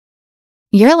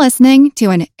You're listening to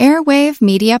an Airwave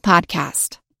Media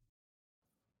Podcast.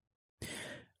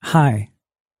 Hi,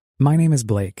 my name is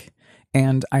Blake,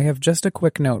 and I have just a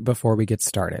quick note before we get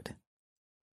started.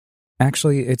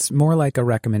 Actually, it's more like a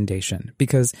recommendation,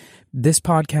 because this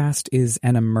podcast is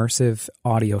an immersive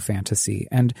audio fantasy,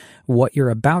 and what you're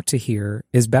about to hear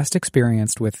is best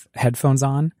experienced with headphones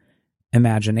on,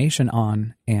 imagination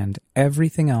on, and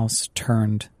everything else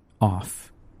turned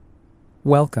off.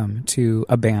 Welcome to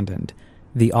Abandoned,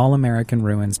 the All-American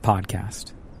Ruins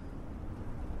podcast.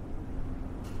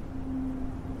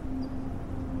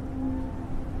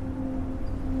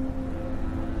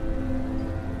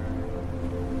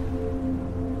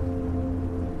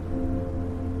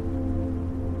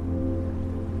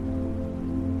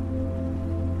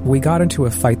 We got into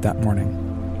a fight that morning.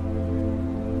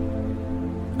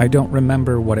 I don't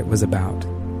remember what it was about.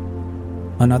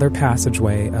 Another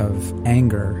passageway of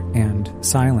anger and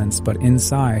silence, but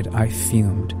inside I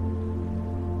fumed.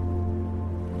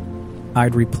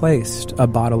 I'd replaced a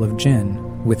bottle of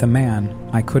gin with a man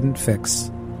I couldn't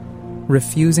fix,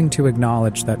 refusing to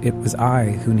acknowledge that it was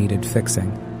I who needed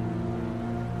fixing.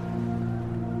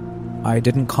 I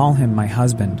didn't call him my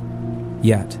husband,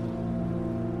 yet.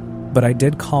 But I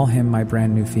did call him my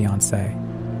brand new fiancé.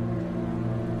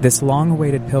 This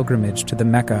long-awaited pilgrimage to the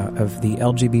Mecca of the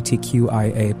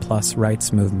LGBTQIA+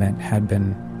 rights movement had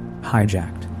been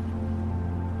hijacked.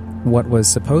 What was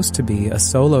supposed to be a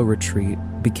solo retreat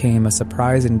became a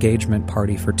surprise engagement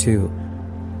party for two.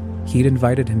 He'd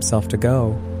invited himself to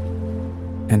go,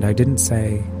 and I didn't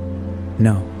say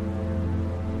no.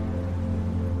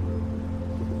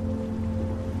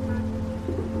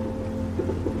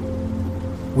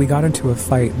 We got into a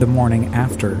fight the morning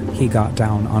after he got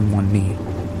down on one knee.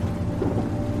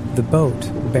 The boat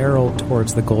barreled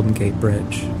towards the Golden Gate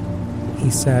Bridge. He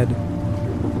said,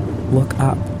 "Look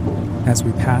up," as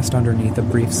we passed underneath a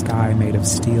brief sky made of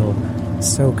steel,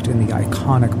 soaked in the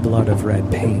iconic blood of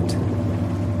red paint.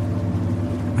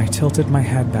 I tilted my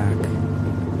head back,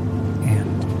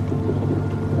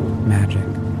 and magic.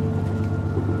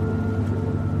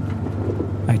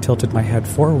 I tilted my head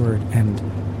forward, and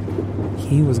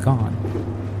he was gone.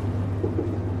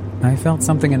 I felt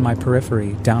something in my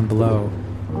periphery down below,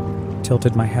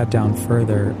 tilted my head down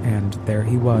further, and there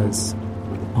he was,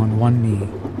 on one knee,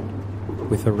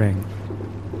 with a ring.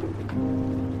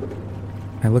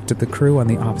 I looked at the crew on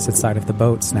the opposite side of the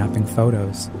boat snapping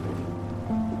photos.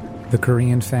 The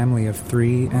Korean family of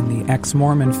three and the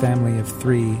ex-Mormon family of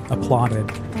three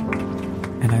applauded,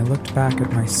 and I looked back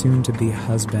at my soon-to-be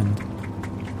husband.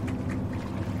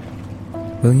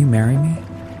 "Will you marry me?"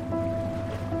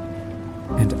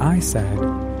 And I said,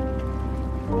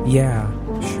 "Yeah,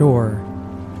 sure,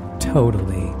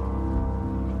 totally."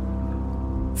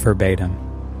 Verbatim.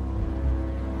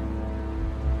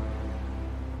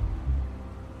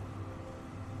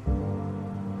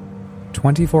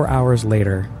 "24 hours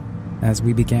later, as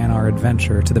we began our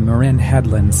adventure to the Marin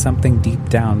Headlands, something deep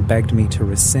down begged me to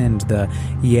rescind the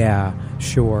 "yeah,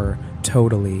 sure,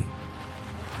 totally."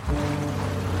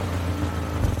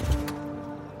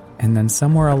 And then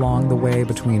somewhere along the way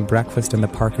between breakfast and the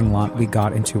parking lot, we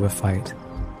got into a fight.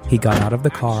 He got out of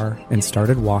the car and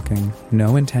started walking,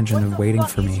 no intention of waiting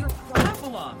for me.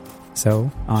 So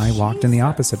I walked in the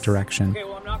opposite direction.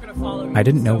 I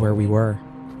didn't know where we were.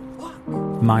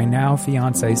 My now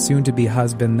fiancé, soon-to-be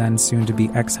husband, then soon-to-be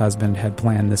ex-husband, had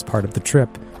planned this part of the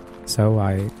trip. So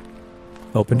I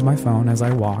opened my phone as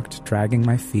I walked, dragging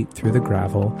my feet through the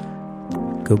gravel.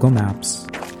 Google Maps,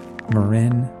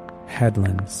 Marin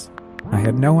Headlands. I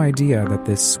had no idea that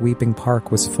this sweeping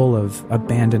park was full of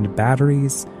abandoned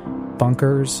batteries,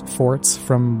 bunkers, forts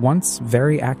from once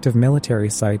very active military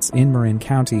sites in Marin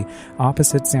County,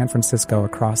 opposite San Francisco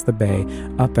across the bay,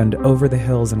 up and over the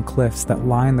hills and cliffs that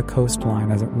line the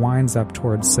coastline as it winds up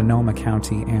towards Sonoma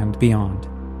County and beyond.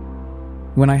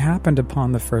 When I happened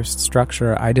upon the first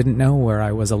structure, I didn't know where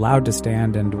I was allowed to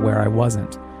stand and where I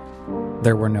wasn't.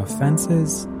 There were no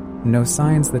fences, no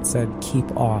signs that said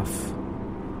 "keep off."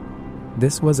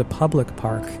 This was a public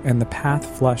park, and the path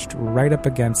flushed right up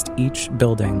against each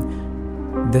building.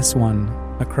 This one,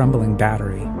 a crumbling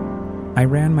battery. I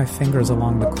ran my fingers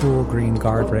along the cool green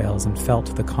guardrails and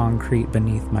felt the concrete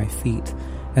beneath my feet,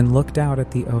 and looked out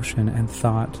at the ocean and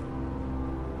thought,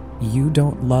 "You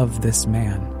don't love this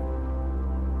man."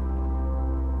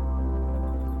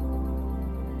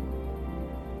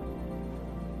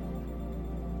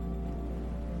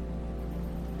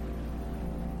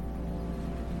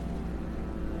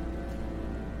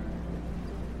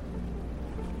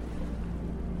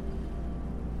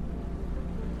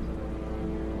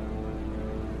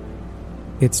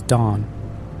 It's dawn.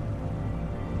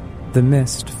 The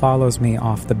mist follows me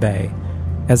off the bay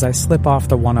as I slip off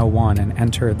the 101 and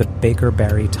enter the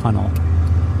Bakerberry Tunnel.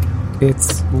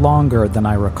 It's longer than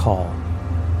I recall,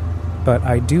 but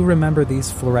I do remember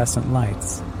these fluorescent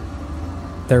lights.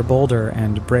 They're bolder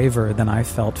and braver than I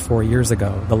felt 4 years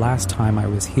ago, the last time I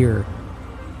was here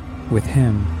with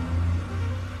him.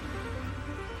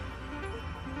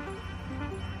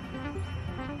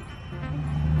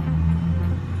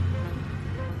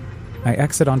 I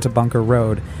exit onto Bunker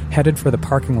Road, headed for the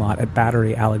parking lot at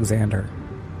Battery Alexander.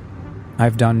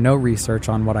 I've done no research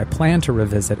on what I plan to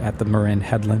revisit at the Marin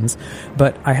Headlands,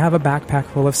 but I have a backpack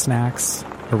full of snacks,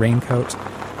 a raincoat,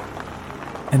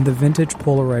 and the vintage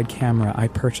Polaroid camera I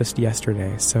purchased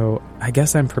yesterday, so I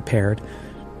guess I'm prepared.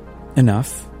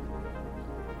 Enough.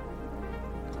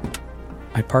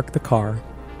 I park the car,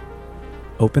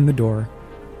 open the door,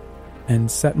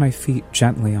 and set my feet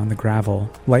gently on the gravel,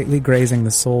 lightly grazing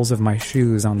the soles of my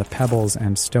shoes on the pebbles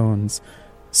and stones,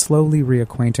 slowly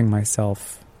reacquainting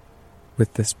myself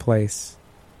with this place.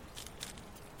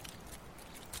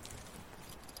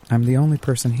 I'm the only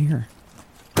person here.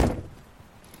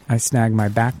 I snag my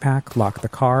backpack, lock the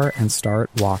car, and start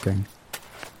walking.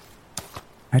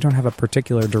 I don't have a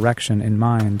particular direction in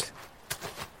mind.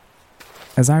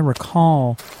 As I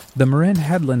recall, the Marin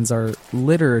Headlands are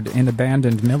littered in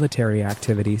abandoned military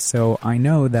activity, so I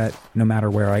know that no matter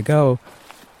where I go,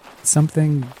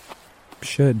 something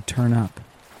should turn up.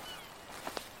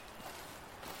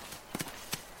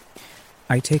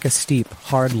 I take a steep,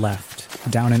 hard left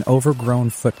down an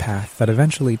overgrown footpath that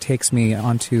eventually takes me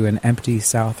onto an empty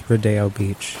South Rodeo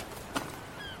beach.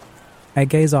 I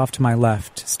gaze off to my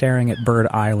left, staring at Bird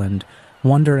Island,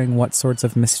 wondering what sorts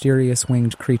of mysterious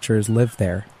winged creatures live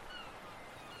there.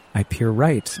 I peer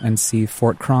right and see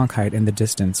Fort Cronkite in the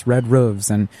distance, red roofs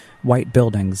and white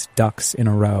buildings, ducks in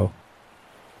a row.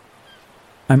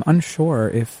 I'm unsure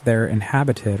if they're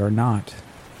inhabited or not.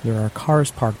 There are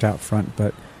cars parked out front,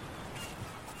 but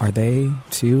are they,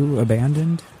 too,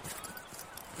 abandoned?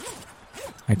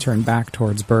 I turn back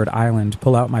towards Bird Island,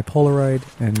 pull out my Polaroid,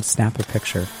 and snap a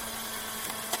picture.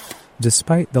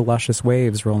 Despite the luscious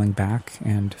waves rolling back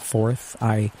and forth,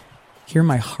 I hear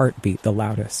my heart beat the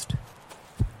loudest.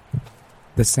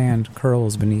 The sand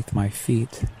curls beneath my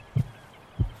feet.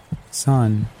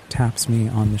 Sun taps me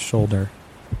on the shoulder.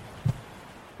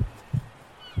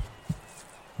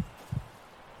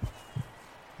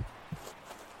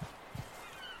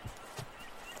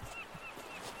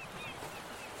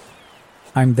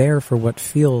 I'm there for what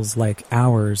feels like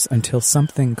hours until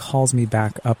something calls me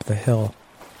back up the hill.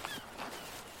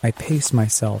 I pace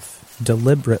myself,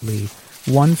 deliberately,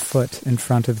 one foot in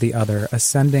front of the other,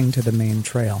 ascending to the main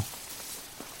trail.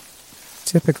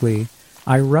 Typically,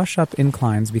 I rush up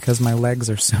inclines because my legs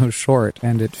are so short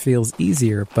and it feels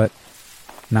easier, but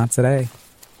not today.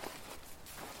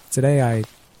 Today I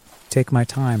take my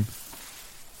time.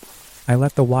 I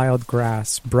let the wild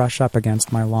grass brush up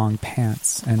against my long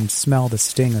pants and smell the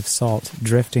sting of salt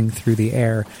drifting through the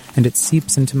air, and it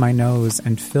seeps into my nose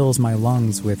and fills my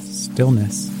lungs with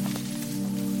stillness.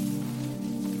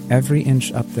 Every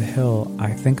inch up the hill,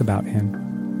 I think about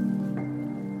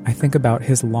him. I think about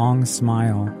his long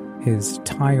smile, his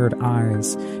tired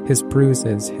eyes, his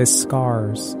bruises, his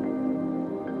scars.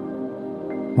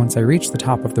 Once I reach the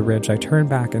top of the ridge, I turn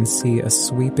back and see a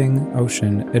sweeping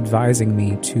ocean advising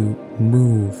me to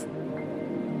move.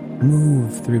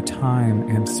 Move through time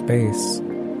and space.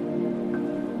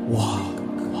 Walk.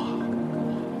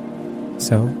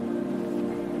 So,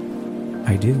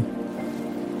 I do.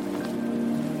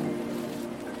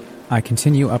 I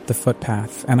continue up the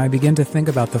footpath, and I begin to think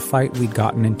about the fight we'd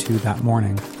gotten into that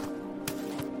morning.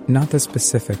 Not the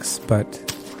specifics, but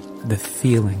the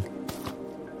feeling.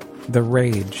 The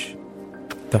rage,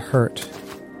 the hurt,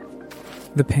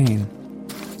 the pain.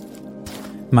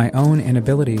 My own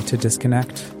inability to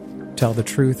disconnect, tell the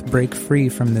truth, break free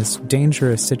from this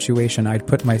dangerous situation I'd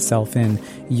put myself in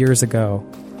years ago.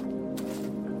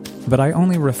 But I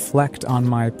only reflect on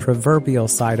my proverbial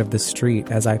side of the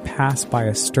street as I pass by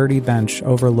a sturdy bench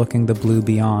overlooking the blue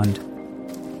beyond.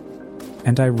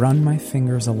 And I run my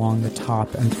fingers along the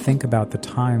top and think about the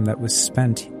time that was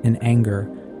spent in anger,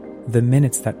 the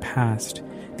minutes that passed,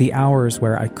 the hours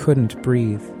where I couldn't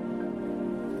breathe.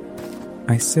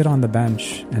 I sit on the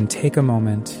bench and take a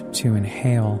moment to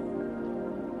inhale.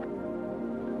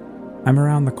 I'm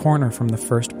around the corner from the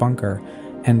first bunker,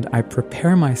 and I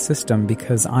prepare my system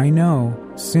because I know,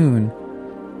 soon,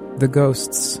 the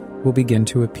ghosts will begin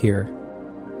to appear.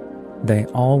 They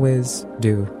always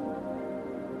do.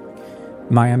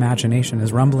 My imagination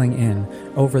is rumbling in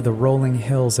over the rolling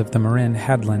hills of the Marin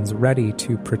Headlands, ready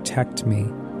to protect me.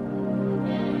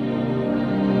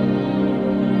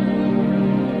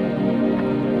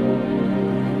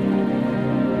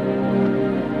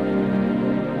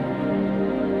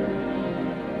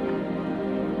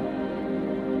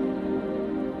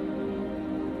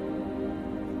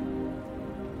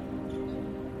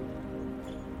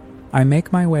 I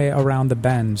make my way around the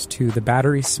bend to the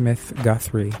Battery Smith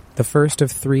Guthrie, the first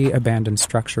of 3 abandoned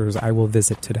structures I will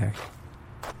visit today.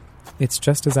 It's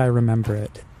just as I remember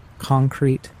it.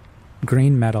 Concrete,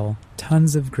 green metal,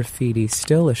 tons of graffiti,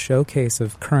 still a showcase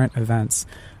of current events,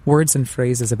 words and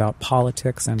phrases about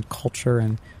politics and culture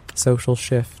and social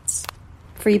shifts.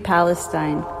 Free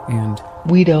Palestine. And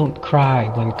we don't cry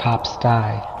when cops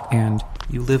die. And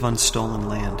you live on stolen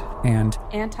land. And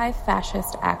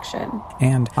anti-fascist action.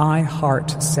 And I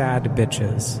heart sad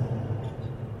bitches.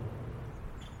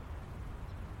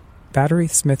 Battery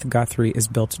Smith Guthrie is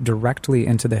built directly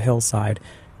into the hillside,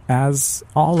 as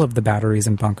all of the batteries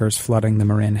and bunkers flooding the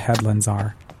Marin Headlands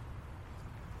are.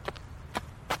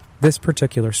 This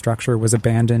particular structure was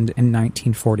abandoned in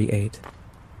 1948.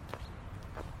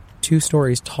 2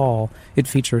 stories tall, it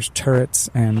features turrets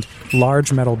and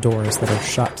large metal doors that are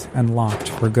shut and locked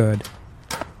for good.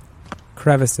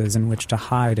 Crevices in which to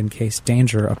hide in case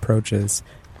danger approaches,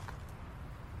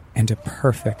 and a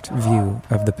perfect view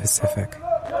of the Pacific.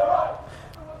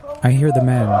 I hear the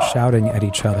men shouting at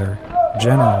each other,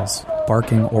 generals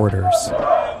barking orders.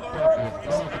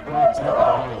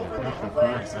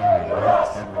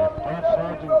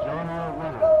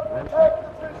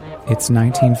 It's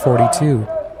 1942,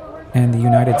 and the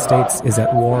United States is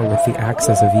at war with the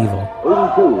axis of evil.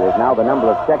 82 is now the number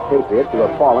of Czech patriots who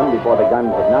have fallen before the guns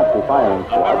of Nazi firing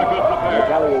squad.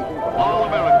 Retaliation. All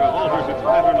America alters its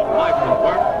pattern of life and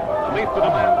work to meet the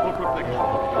demand for protection.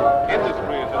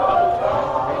 Industry is at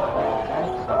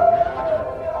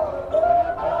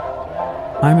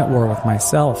I'm at war with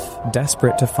myself,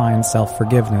 desperate to find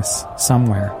self-forgiveness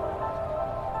somewhere.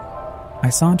 I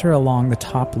saunter along the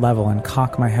top level and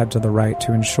cock my head to the right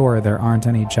to ensure there aren't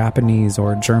any Japanese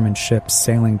or German ships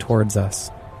sailing towards us.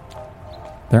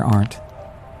 There aren't.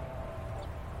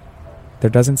 There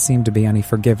doesn't seem to be any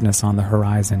forgiveness on the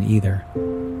horizon either.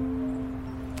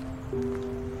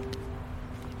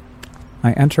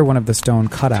 I enter one of the stone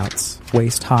cutouts,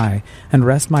 waist high, and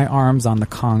rest my arms on the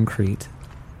concrete.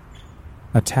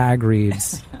 A tag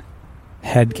reads,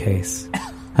 "Head case."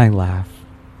 I laugh.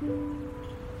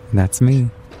 That's me.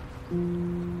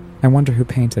 I wonder who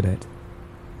painted it.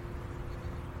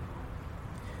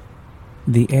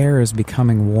 The air is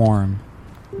becoming warm.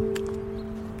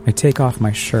 I take off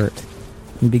my shirt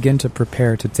and begin to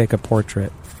prepare to take a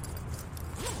portrait.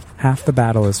 Half the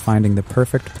battle is finding the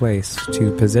perfect place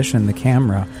to position the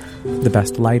camera, the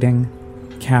best lighting,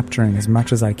 capturing as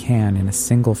much as I can in a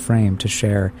single frame to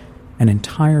share an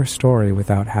entire story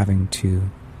without having to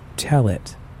tell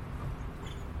it.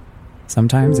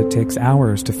 Sometimes it takes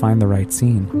hours to find the right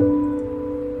scene.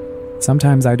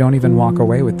 Sometimes I don't even walk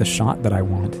away with the shot that I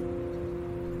want.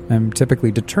 I'm typically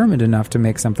determined enough to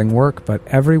make something work, but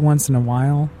every once in a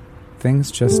while, things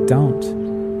just don't.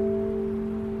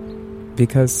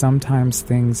 Because sometimes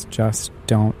things just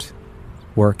don't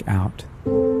work out.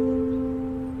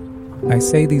 I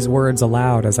say these words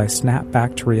aloud as I snap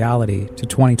back to reality, to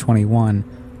 2021,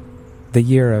 the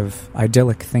year of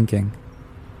idyllic thinking.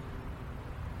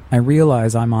 I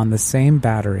realize I'm on the same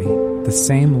battery, the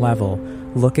same level,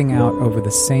 looking out over the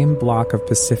same block of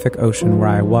Pacific Ocean where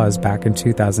I was back in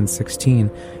 2016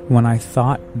 when I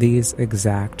thought these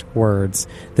exact words,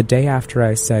 the day after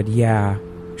I said, yeah,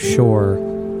 sure,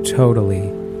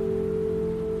 totally.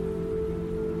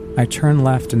 I turn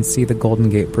left and see the Golden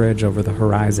Gate Bridge over the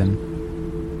horizon.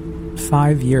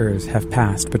 5 years have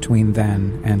passed between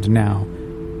then and now,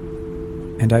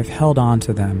 and I've held on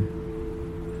to them,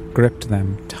 gripped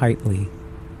them tightly.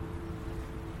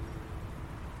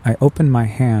 I open my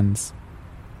hands.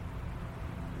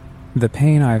 The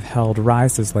pain I've held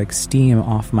rises like steam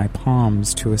off my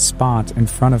palms to a spot in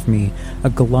front of me, a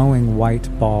glowing white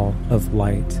ball of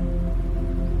light.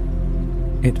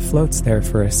 It floats there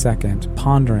for a second,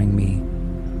 pondering me,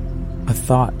 a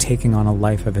thought taking on a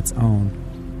life of its own.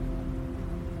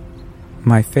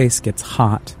 My face gets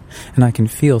hot, and I can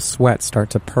feel sweat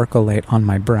start to percolate on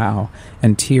my brow,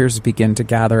 and tears begin to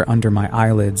gather under my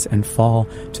eyelids and fall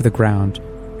to the ground,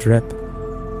 drip,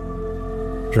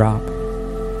 drop.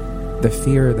 The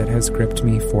fear that has gripped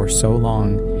me for so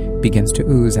long begins to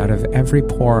ooze out of every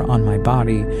pore on my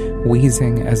body,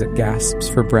 wheezing as it gasps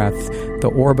for breath,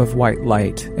 the orb of white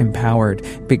light, empowered,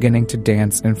 beginning to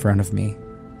dance in front of me.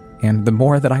 And the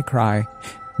more that I cry,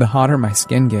 The hotter my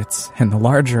skin gets, and the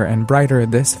larger and brighter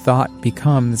this thought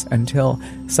becomes, until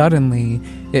suddenly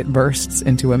it bursts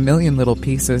into a million little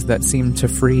pieces that seem to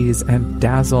freeze and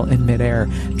dazzle in midair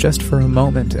just for a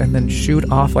moment, and then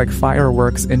shoot off like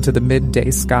fireworks into the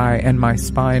midday sky, and my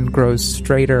spine grows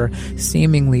straighter,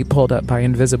 seemingly pulled up by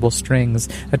invisible strings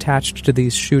attached to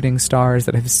these shooting stars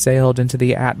that have sailed into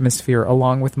the atmosphere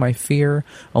along with my fear,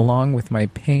 along with my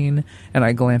pain, and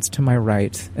I glance to my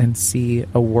right and see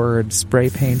a word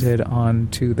spray-painted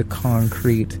onto the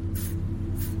concrete.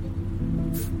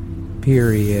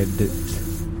 Period.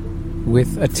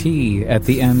 With a T at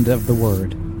the end of the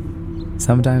word.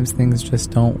 Sometimes things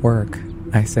just don't work,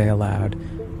 I say aloud.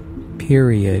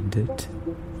 Period.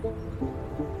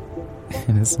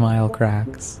 And a smile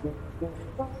cracks.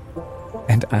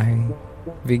 And I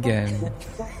begin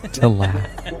to laugh.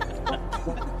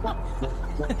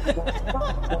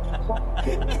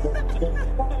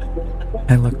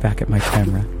 I look back at my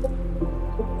camera.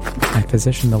 I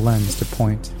position the lens to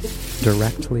point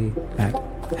directly at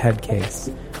head case.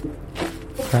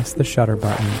 Press the shutter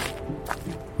button.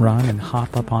 Run and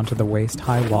hop up onto the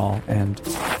waist-high wall and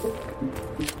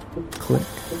click.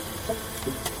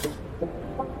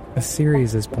 A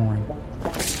series is born.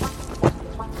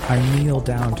 I kneel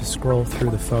down to scroll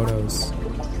through the photos.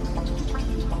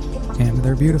 And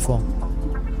they're beautiful.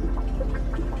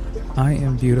 I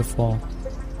am beautiful.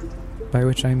 By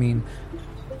which I mean,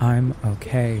 I'm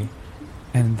okay.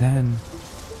 And then,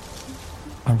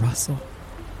 a rustle.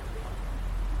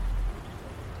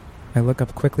 I look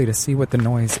up quickly to see what the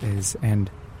noise is,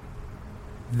 and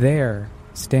there,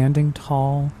 standing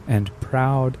tall and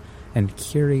proud and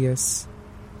curious,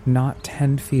 not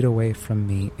 10 feet away from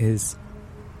me, is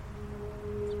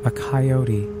a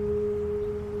coyote.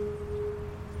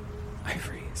 I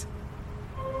freeze.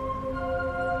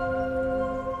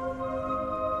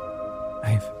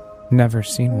 I've never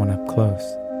seen one up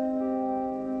close.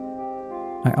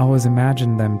 I always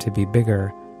imagined them to be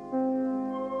bigger.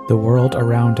 The world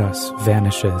around us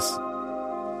vanishes.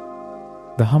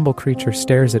 The humble creature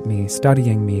stares at me,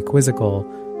 studying me, quizzical,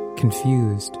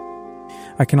 confused.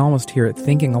 I can almost hear it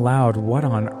thinking aloud, "What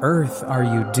on earth are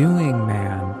you doing,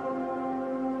 man?"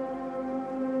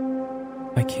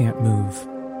 I can't move.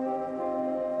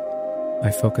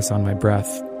 I focus on my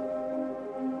breath.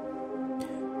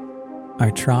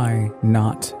 I try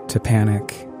not to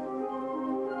panic.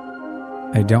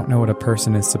 I don't know what a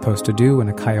person is supposed to do when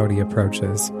a coyote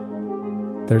approaches.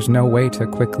 There's no way to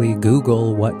quickly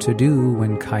Google what to do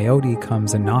when coyote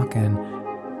comes a-knockin'.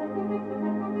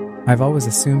 I've always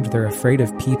assumed they're afraid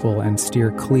of people and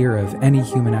steer clear of any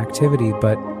human activity,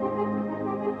 but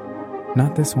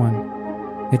not this one.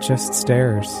 It just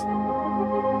stares.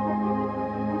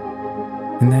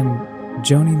 And then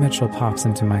Joni Mitchell pops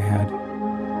into my head.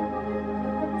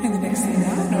 And the next thing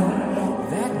I know,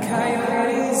 that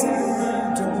coyote's in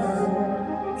my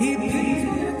door. He peeks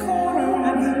in the corner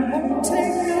and he won't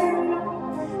take no.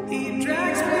 He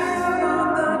drags me out on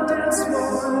the dance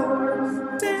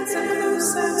floor, dancing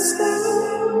loose and slow.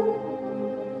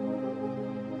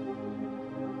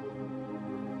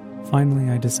 Finally,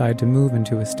 I decide to move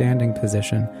into a standing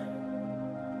position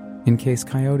in case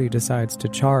Coyote decides to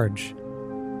charge.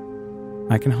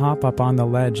 I can hop up on the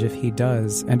ledge if he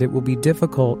does, and it will be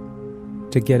difficult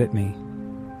to get at me.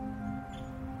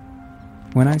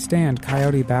 When I stand,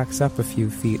 Coyote backs up a few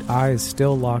feet, eyes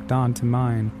still locked on to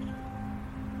mine.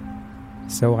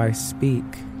 So I speak.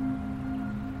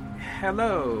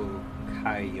 Hello,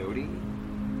 Coyote.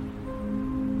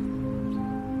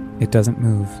 It doesn't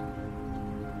move.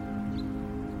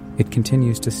 It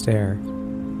continues to stare.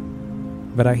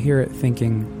 But I hear it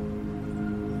thinking,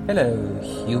 "Hello,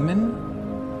 human?"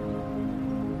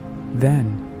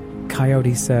 Then,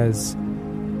 Coyote says,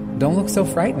 "Don't look so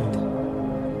frightened."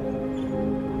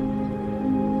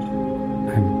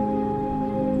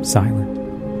 I'm silent.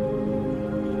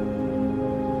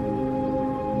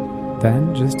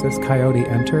 Then, just as Coyote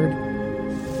entered,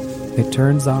 it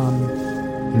turns on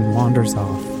and wanders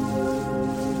off,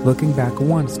 looking back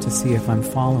once to see if I'm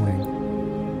following.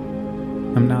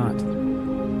 I'm not.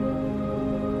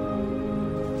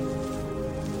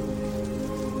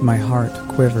 My heart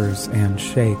quivers and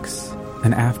shakes,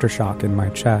 an aftershock in my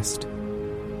chest.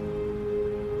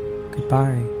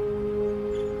 Goodbye,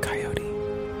 Coyote.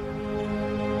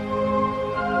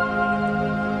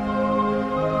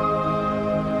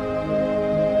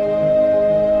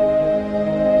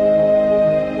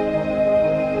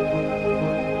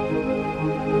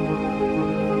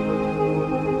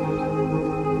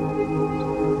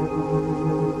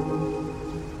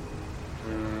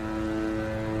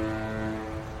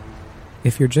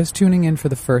 If you're just tuning in for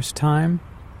the first time,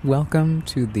 Welcome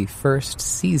to the first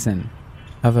season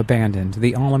of Abandoned,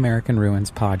 the All-American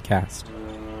Ruins podcast.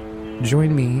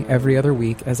 Join me every other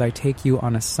week as I take you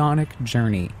on a sonic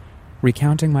journey,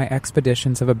 recounting my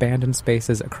expeditions of abandoned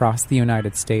spaces across the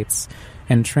United States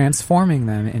and transforming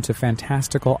them into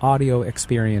fantastical audio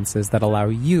experiences that allow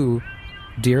you,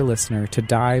 dear listener, to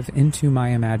dive into my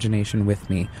imagination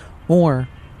with me, or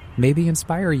maybe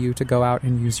inspire you to go out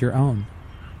and use your own.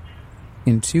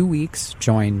 In 2 weeks,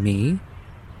 join me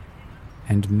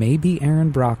and maybe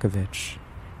Aaron Brockovich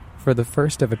for the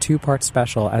first of a 2-part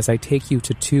special as I take you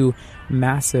to 2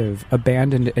 massive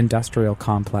abandoned industrial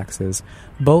complexes,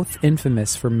 both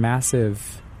infamous for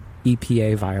massive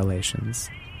EPA violations.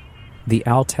 The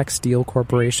Altec Steel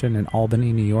Corporation in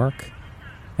Albany, New York,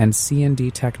 and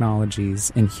C&D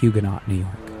Technologies in Huguenot, New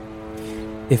York.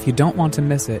 If you don't want to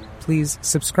miss it, please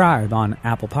subscribe on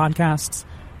Apple Podcasts,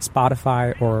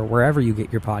 Spotify, or wherever you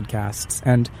get your podcasts.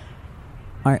 And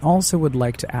I also would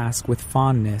like to ask with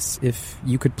fondness if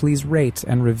you could please rate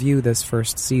and review this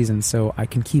first season so I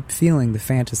can keep feeling the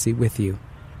fantasy with you.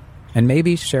 And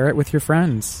maybe share it with your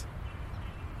friends.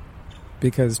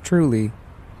 Because truly,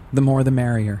 the more the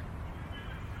merrier.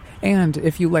 And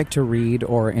if you like to read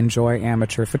or enjoy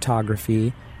amateur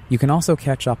photography, you can also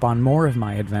catch up on more of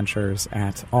my adventures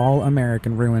at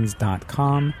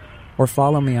allamericanruins.com or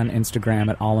follow me on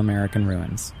Instagram at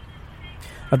allamericanruins.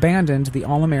 Abandoned, the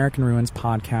All-American Ruins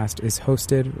podcast is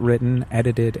hosted, written,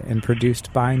 edited, and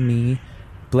produced by me,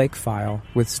 Blake File,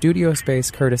 with studio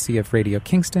space courtesy of Radio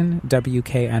Kingston,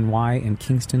 WKNY in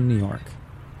Kingston, New York.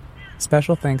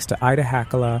 Special thanks to Ida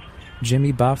Hakala,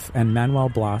 Jimmy Buff, and Manuel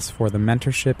Blas for the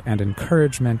mentorship and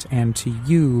encouragement, and to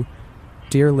you,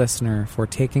 dear listener, for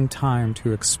taking time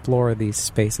to explore these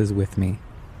spaces with me.